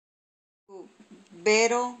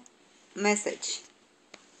Vero message.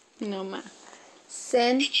 No, ma.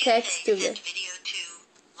 Send text to Vero. Video to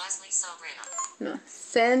Leslie Sobrino. No,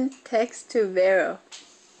 send text to Vero.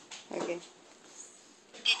 Okay.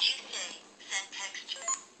 Did you say send text to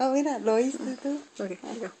Oh, mira, ¿lo oíste tú? Okay,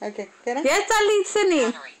 go. Okay, ¿qué era? Ya está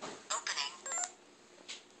listening. battery? Opening.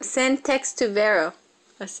 Send text to Vero.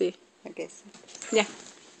 Así. Okay. Ya.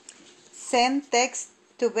 Send text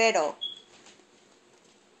to Vero.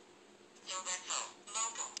 Gilberto.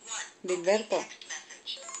 Mobile. 1. Dilberto. Text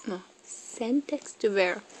message. No. Send text to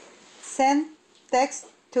Vero. Send text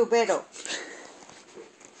to Vero.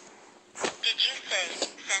 Did you say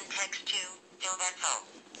send text to Gilberto?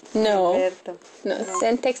 No. Dilberto. No,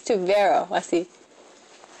 send text to Vero. Así.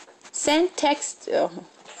 Send text. Oh.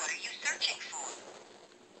 What are you searching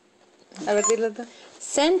for? A ver, dilo tú.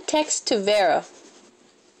 Send text to Vero.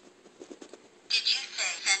 Did you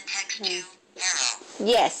say send text to Vero?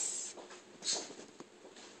 Yes.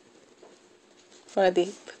 Ahora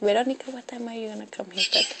di, Verónica, what time are you gonna come here?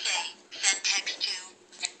 Did you say send text to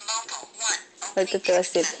mobile? 1. Ahorita Opening te va a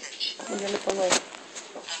text decir. message. Yo le pongo The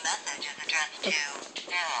message is addressed to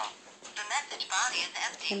Vero. The message body is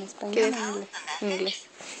empty. en español ¿Qué o es? en inglés. The En message. inglés.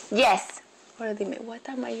 Yes. Ahora dime, what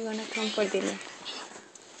time are you gonna come for dinner?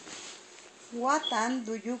 What time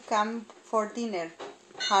do you come for dinner,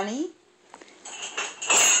 honey?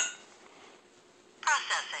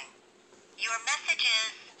 Processing. Your message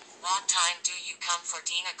is what time do you come for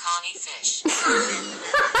Dina Connie fish?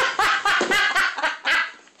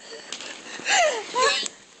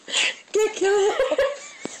 ¿Qué?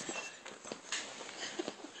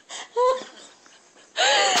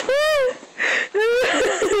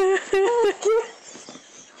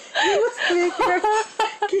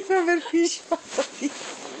 Que iba a haber fish papi.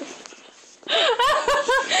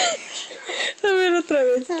 A ver, otra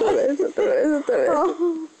vez.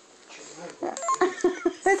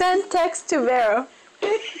 Send text to Vero.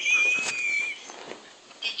 Did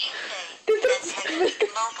you say send text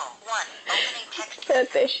mobile? 1. Opening text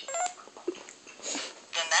Espérate. message.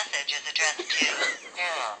 The message is addressed to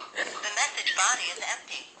Vero. The message body is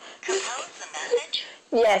empty. Compose the message.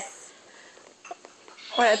 Yes.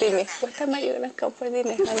 Ahora dime, what time are you gonna come for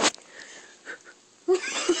dinner, honey?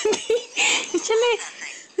 Échale.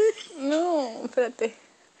 Processing. No, espérate.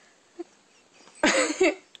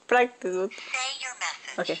 Practice. Say your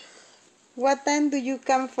message. Okay. What time do you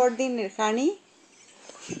come for dinner, honey?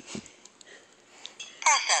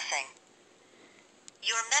 Processing.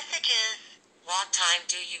 Your message is what time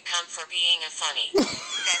do you come for being a funny?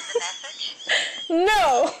 Send the message.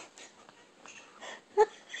 No.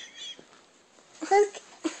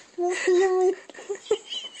 No sé, yo me...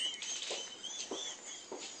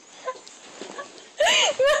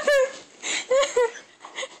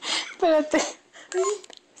 Espérate.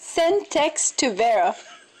 Send text to Vero.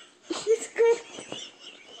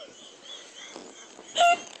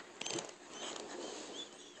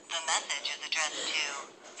 The message is addressed to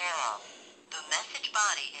Vero. The message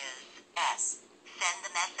body is S. Send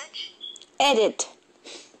the message. Edit.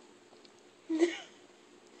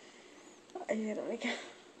 Ay, Verónica.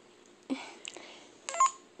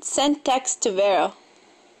 Send text to Vero.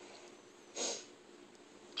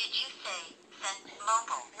 Did you say send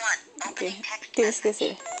mobile? 1. Okay. Opening text Tienes que message.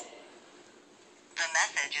 decir. The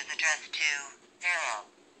message is addressed to Vero.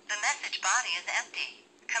 The message body is empty.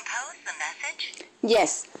 Compose the message.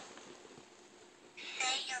 Yes.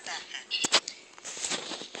 Say your message.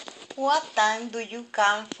 What time do you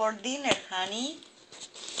come for dinner, honey?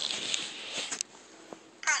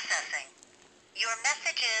 Processing. Your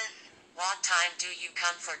message is what time do you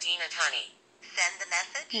come for Dina Honey? Send the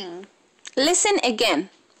message. Listen again.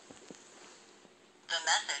 The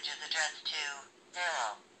message is addressed to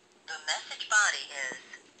Vero. The message body is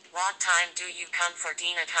what time do you come for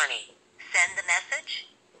Dina Honey? Send the message.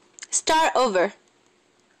 Start over.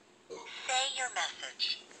 Say your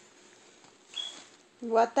message.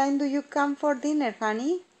 What time do you come for dinner,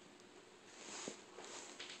 honey?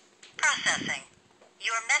 Processing.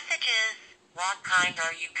 Your message is what kind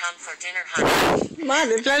are you come for dinner, honey?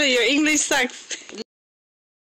 Madre, claro, your English sucks.